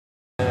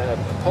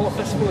Apollo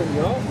Festival in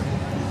York.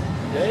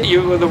 Yeah.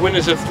 You were the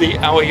winners of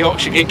our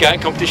Yorkshire Gig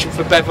Guide competition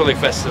for Beverley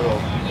Festival.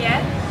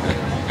 Yeah.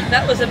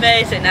 That was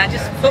amazing. I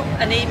just put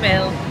an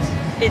email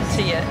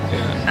into you,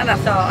 and I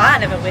thought, I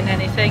never win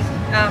anything,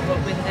 I won't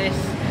win this,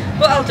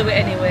 but I'll do it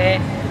anyway,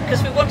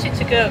 because we wanted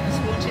to go,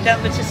 because we wanted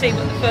Amber to see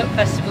what the folk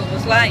festival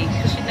was like,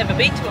 because she'd never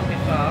been to one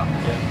before,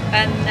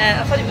 and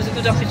I thought it was a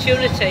good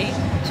opportunity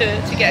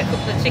to get a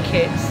couple of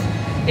tickets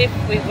if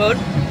we won,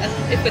 and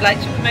if we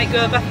liked it we might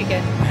go back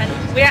again. And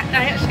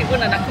I actually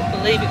won, and I couldn't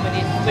believe it when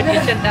you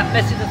sent that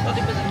message. I thought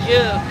it was a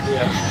joke.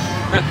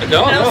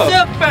 No.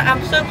 I'm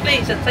so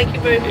pleased, and thank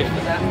you very much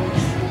for that.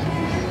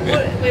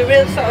 We're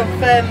real sort of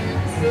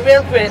we're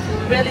real grateful.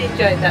 We really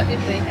enjoyed that,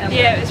 didn't we?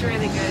 Yeah, it was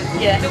really good.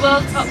 Yeah. The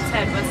World Top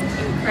 10 was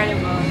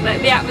incredible.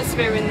 Like the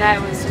atmosphere in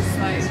there was just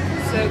like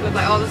so good.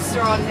 Like all the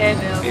straw and hay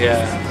bales.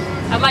 Yeah.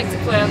 I'd like to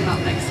play on that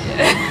next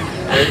year.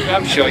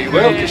 I'm sure you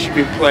will, because you've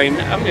been playing,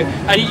 haven't you?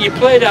 And you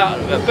played out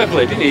at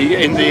Beverley, didn't you,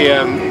 in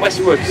the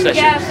Westwood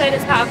session? Yeah, I played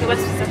as part of the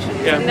Westwood session,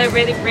 and they're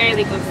really,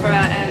 really good for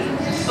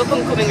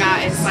up-and-coming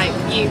artists like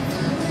youth.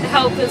 They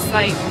help us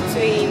like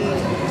between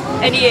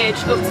any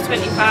age up to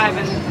 25,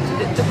 and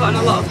they put on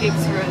a lot of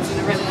gigs for us, and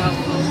they're really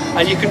helpful.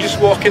 And you can just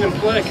walk in and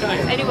play, can't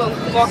you? Anyone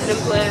can walk in and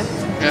play.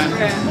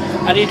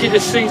 Yeah. And you did a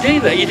CD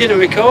there, you did a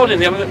recording,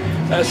 they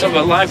have sort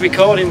of a live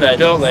recording there,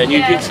 don't they? And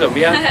you did some,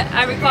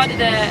 I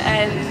recorded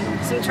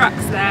some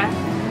tracks there,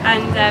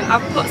 and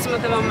I've put some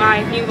of them on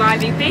my new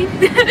live EP.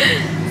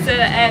 So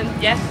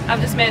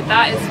I've just made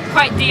that. It's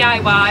quite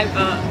DIY,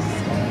 but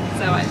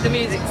so the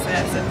music's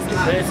there, so it's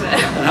nice.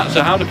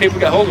 So how do people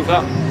get hold of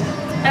that?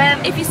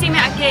 If you see me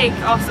at a gig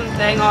or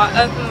something, or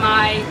open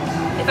mic,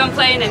 if I'm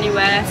playing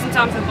anywhere,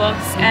 sometimes a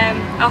bus,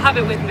 I'll have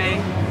it with me.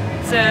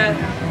 So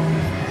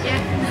yeah,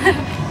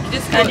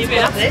 just come to me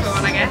and ask for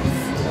one, I guess.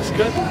 That's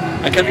good.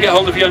 And can they get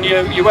hold of you on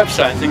your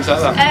website and things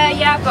like that?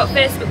 Yeah, I've got a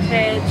Facebook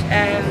page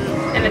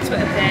and a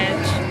Twitter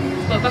page.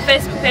 But my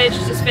Facebook page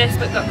is just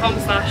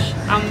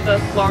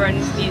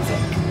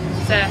facebook.com/AmberWarrenMusic.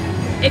 So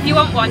if you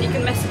want one, you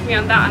can message me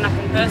on that and I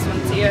can post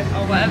one to you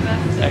or whatever.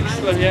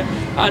 Excellent, yeah.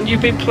 And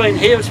you've been playing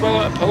here as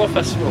well at Apollo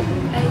Festival?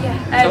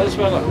 Tell us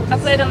about that. I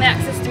played on the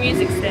Access to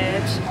Music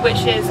stage,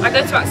 which is, I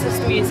go to Access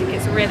to Music,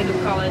 it's a really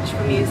good college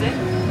for music.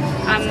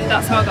 And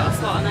that's how I got a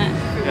slot on it,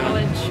 through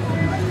college.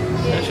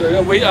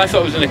 I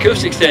thought it was an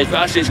acoustic stage, but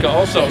actually it's got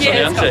all sorts on it,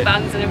 hasn't it? It's got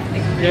bands and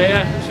everything.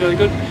 Yeah, it's really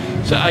good.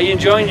 So are you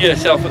enjoying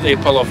yourself at the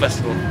Apollo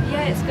Festival?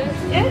 Yeah, it's good.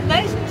 Yeah,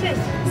 nice, isn't it?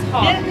 It's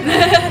hot.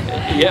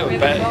 Yeah, we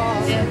bet.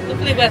 Yeah,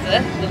 lovely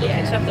weather. We're lucky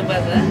to have the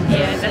weather.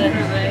 Yeah,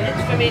 definitely.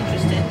 It's very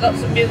interesting.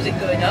 Lots of music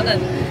going on,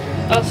 and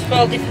lots of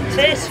all different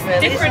tastes,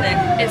 really, isn't it?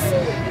 It's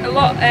a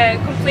lot,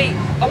 complete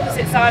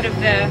opposite side of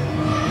the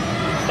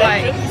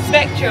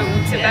spectrum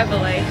to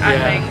Beverley, I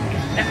think.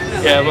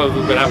 Definitely. Yeah, well,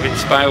 we've been having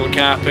spiral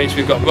carpets,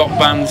 we've got rock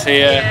bands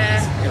here,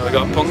 we've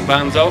got punk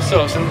bands, all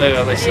sorts, isn't there,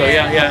 really? So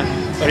yeah,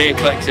 very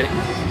eclectic.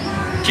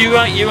 Do you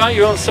write your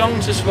own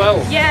songs as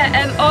well?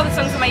 Yeah, all the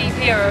songs on my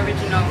EP are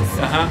originals.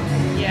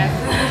 Yeah.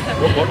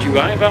 What do you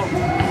write about?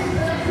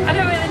 I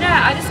don't really know.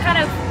 I just kind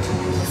of,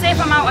 say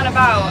if I'm out and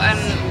about and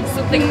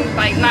something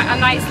like a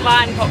nice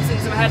line pops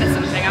into my head or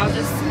something, I'll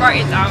just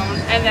write it down,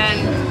 and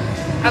then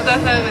I'll go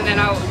home and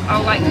then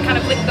I'll like kind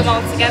of link them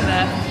all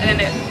together, and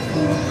then it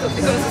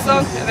becomes a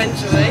song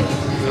eventually.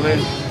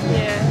 Brilliant.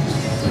 Yeah.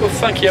 Well,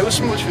 thank you ever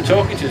so much for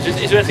talking to us.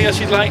 Is there anything else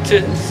you'd like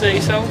to say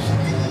yourselves?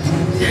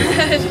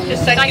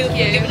 Just thank you for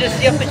giving us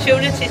the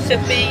opportunity to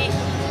be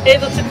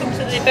able to come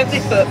to the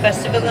Beverley Folk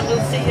Festival, and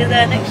we'll see you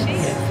there next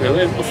year.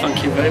 Brilliant. Well,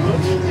 thank you very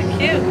much.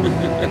 Thank you.